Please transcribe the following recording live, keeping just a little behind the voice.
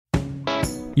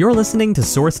You're listening to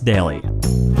Source Daily.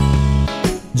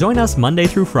 Join us Monday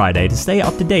through Friday to stay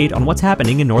up to date on what's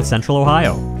happening in North Central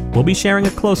Ohio. We'll be sharing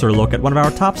a closer look at one of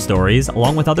our top stories,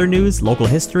 along with other news, local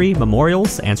history,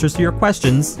 memorials, answers to your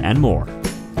questions, and more.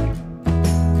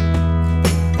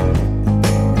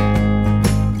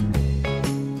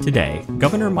 Today,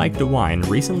 Governor Mike DeWine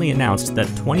recently announced that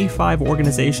 25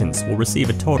 organizations will receive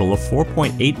a total of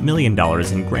 $4.8 million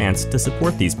in grants to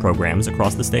support these programs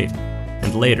across the state.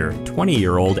 And later,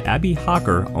 20-year-old Abby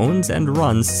Hocker owns and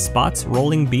runs Spots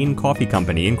Rolling Bean Coffee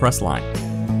Company in Crestline.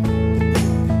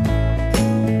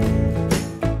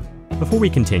 Before we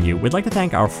continue, we'd like to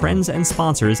thank our friends and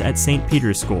sponsors at St.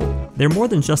 Peter's School. They're more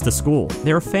than just a school,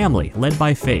 they're a family led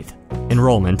by faith.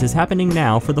 Enrollment is happening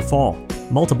now for the fall.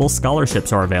 Multiple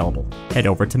scholarships are available. Head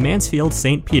over to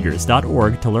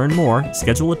mansfieldstpeters.org to learn more,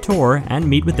 schedule a tour, and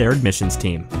meet with their admissions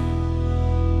team.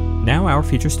 Now our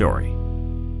feature story.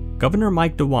 Governor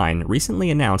Mike DeWine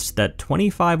recently announced that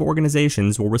 25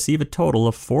 organizations will receive a total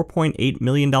of $4.8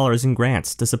 million in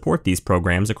grants to support these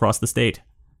programs across the state.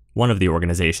 One of the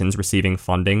organizations receiving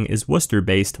funding is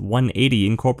Worcester-based 180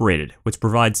 Incorporated, which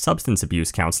provides substance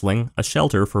abuse counseling, a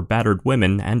shelter for battered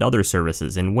women, and other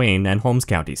services in Wayne and Holmes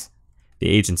counties. The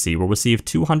agency will receive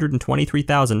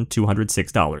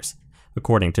 $223,206.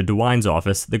 According to DeWine's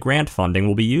office, the grant funding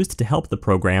will be used to help the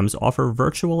programs offer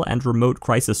virtual and remote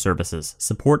crisis services,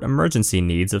 support emergency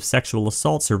needs of sexual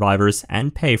assault survivors,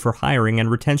 and pay for hiring and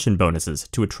retention bonuses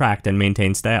to attract and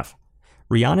maintain staff.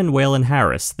 Rhiannon Whalen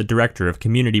Harris, the Director of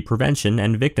Community Prevention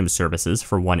and Victim Services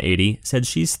for 180, said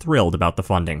she's thrilled about the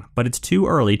funding, but it's too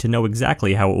early to know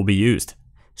exactly how it will be used.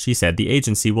 She said the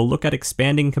agency will look at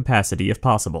expanding capacity if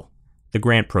possible. The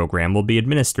grant program will be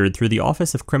administered through the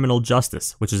Office of Criminal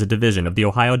Justice, which is a division of the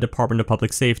Ohio Department of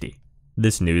Public Safety.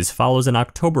 This news follows an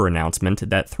October announcement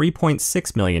that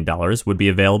 $3.6 million would be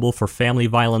available for family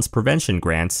violence prevention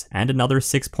grants and another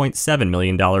 $6.7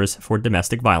 million for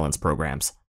domestic violence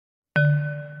programs.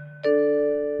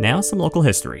 Now some local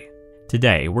history.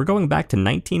 Today, we're going back to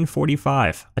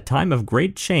 1945, a time of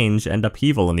great change and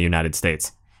upheaval in the United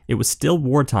States. It was still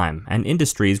wartime, and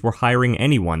industries were hiring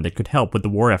anyone that could help with the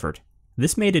war effort.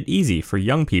 This made it easy for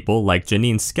young people like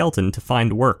Janine Skelton to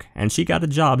find work, and she got a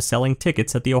job selling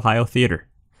tickets at the Ohio Theater.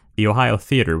 The Ohio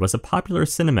Theater was a popular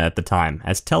cinema at the time,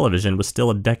 as television was still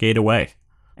a decade away.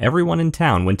 Everyone in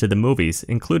town went to the movies,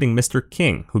 including Mr.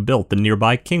 King, who built the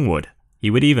nearby Kingwood. He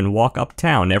would even walk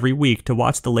uptown every week to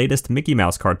watch the latest Mickey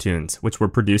Mouse cartoons, which were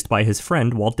produced by his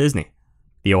friend Walt Disney.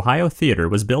 The Ohio Theater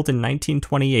was built in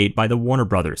 1928 by the Warner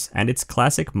Brothers, and its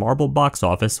classic marble box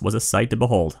office was a sight to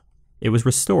behold. It was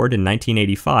restored in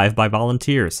 1985 by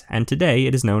volunteers, and today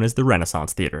it is known as the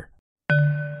Renaissance Theater.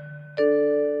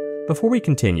 Before we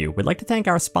continue, we'd like to thank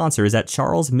our sponsors at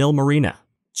Charles Mill Marina.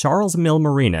 Charles Mill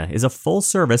Marina is a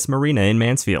full-service marina in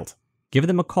Mansfield. Give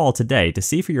them a call today to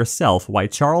see for yourself why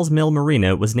Charles Mill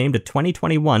Marina was named a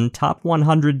 2021 Top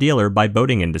 100 dealer by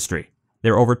Boating Industry.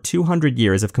 Their over 200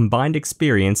 years of combined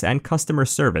experience and customer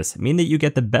service mean that you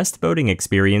get the best boating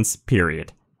experience,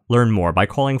 period. Learn more by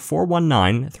calling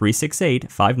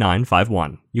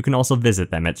 419-368-5951. You can also visit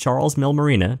them at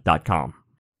charlesmillmarina.com.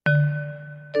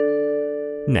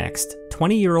 Next,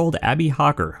 20-year-old Abby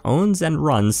Hocker owns and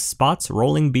runs Spots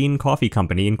Rolling Bean Coffee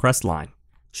Company in Crestline.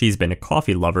 She's been a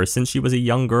coffee lover since she was a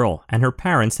young girl, and her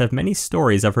parents have many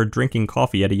stories of her drinking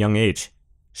coffee at a young age.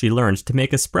 She learned to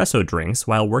make espresso drinks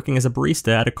while working as a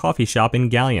barista at a coffee shop in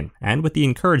Galion, and with the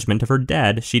encouragement of her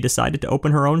dad, she decided to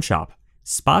open her own shop.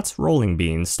 Spots Rolling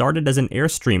Beans started as an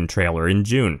Airstream trailer in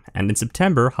June, and in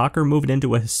September, Hocker moved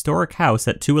into a historic house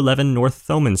at 211 North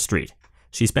Thoman Street.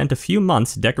 She spent a few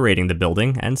months decorating the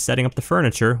building and setting up the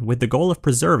furniture with the goal of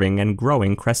preserving and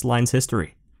growing Crestline's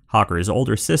history. Hocker's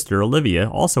older sister, Olivia,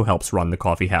 also helps run the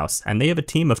coffee house, and they have a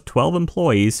team of 12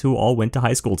 employees who all went to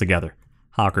high school together.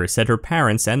 Hocker said her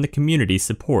parents and the community's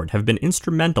support have been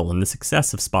instrumental in the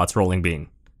success of Spots Rolling Bean.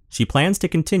 She plans to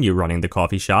continue running the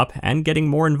coffee shop and getting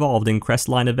more involved in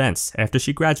Crestline events after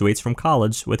she graduates from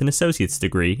college with an associate's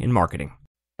degree in marketing.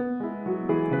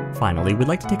 Finally, we'd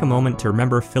like to take a moment to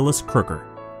remember Phyllis Crooker.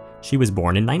 She was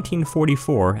born in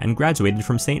 1944 and graduated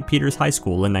from St. Peter's High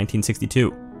School in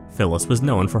 1962. Phyllis was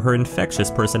known for her infectious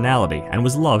personality and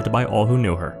was loved by all who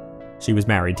knew her. She was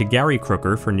married to Gary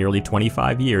Crooker for nearly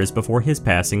 25 years before his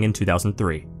passing in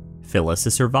 2003. Phyllis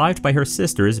is survived by her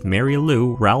sisters Mary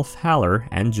Lou, Ralph Haller,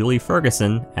 and Julie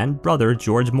Ferguson, and brother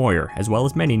George Moyer, as well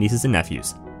as many nieces and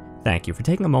nephews. Thank you for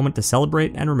taking a moment to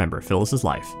celebrate and remember Phyllis's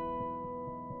life.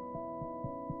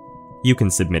 You can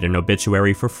submit an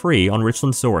obituary for free on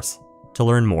Richland Source. To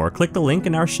learn more, click the link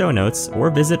in our show notes or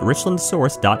visit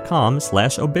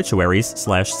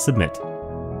richlandsource.com/obituaries/submit.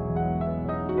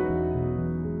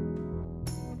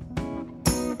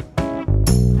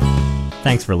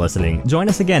 Thanks for listening. Join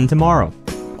us again tomorrow.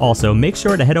 Also, make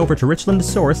sure to head over to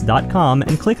richlandsource.com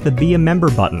and click the Be a Member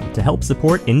button to help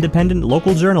support independent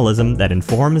local journalism that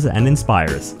informs and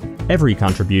inspires. Every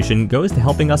contribution goes to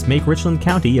helping us make Richland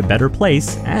County a better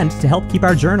place and to help keep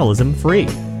our journalism free.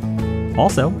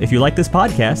 Also, if you like this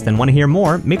podcast and want to hear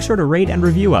more, make sure to rate and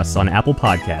review us on Apple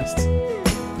Podcasts.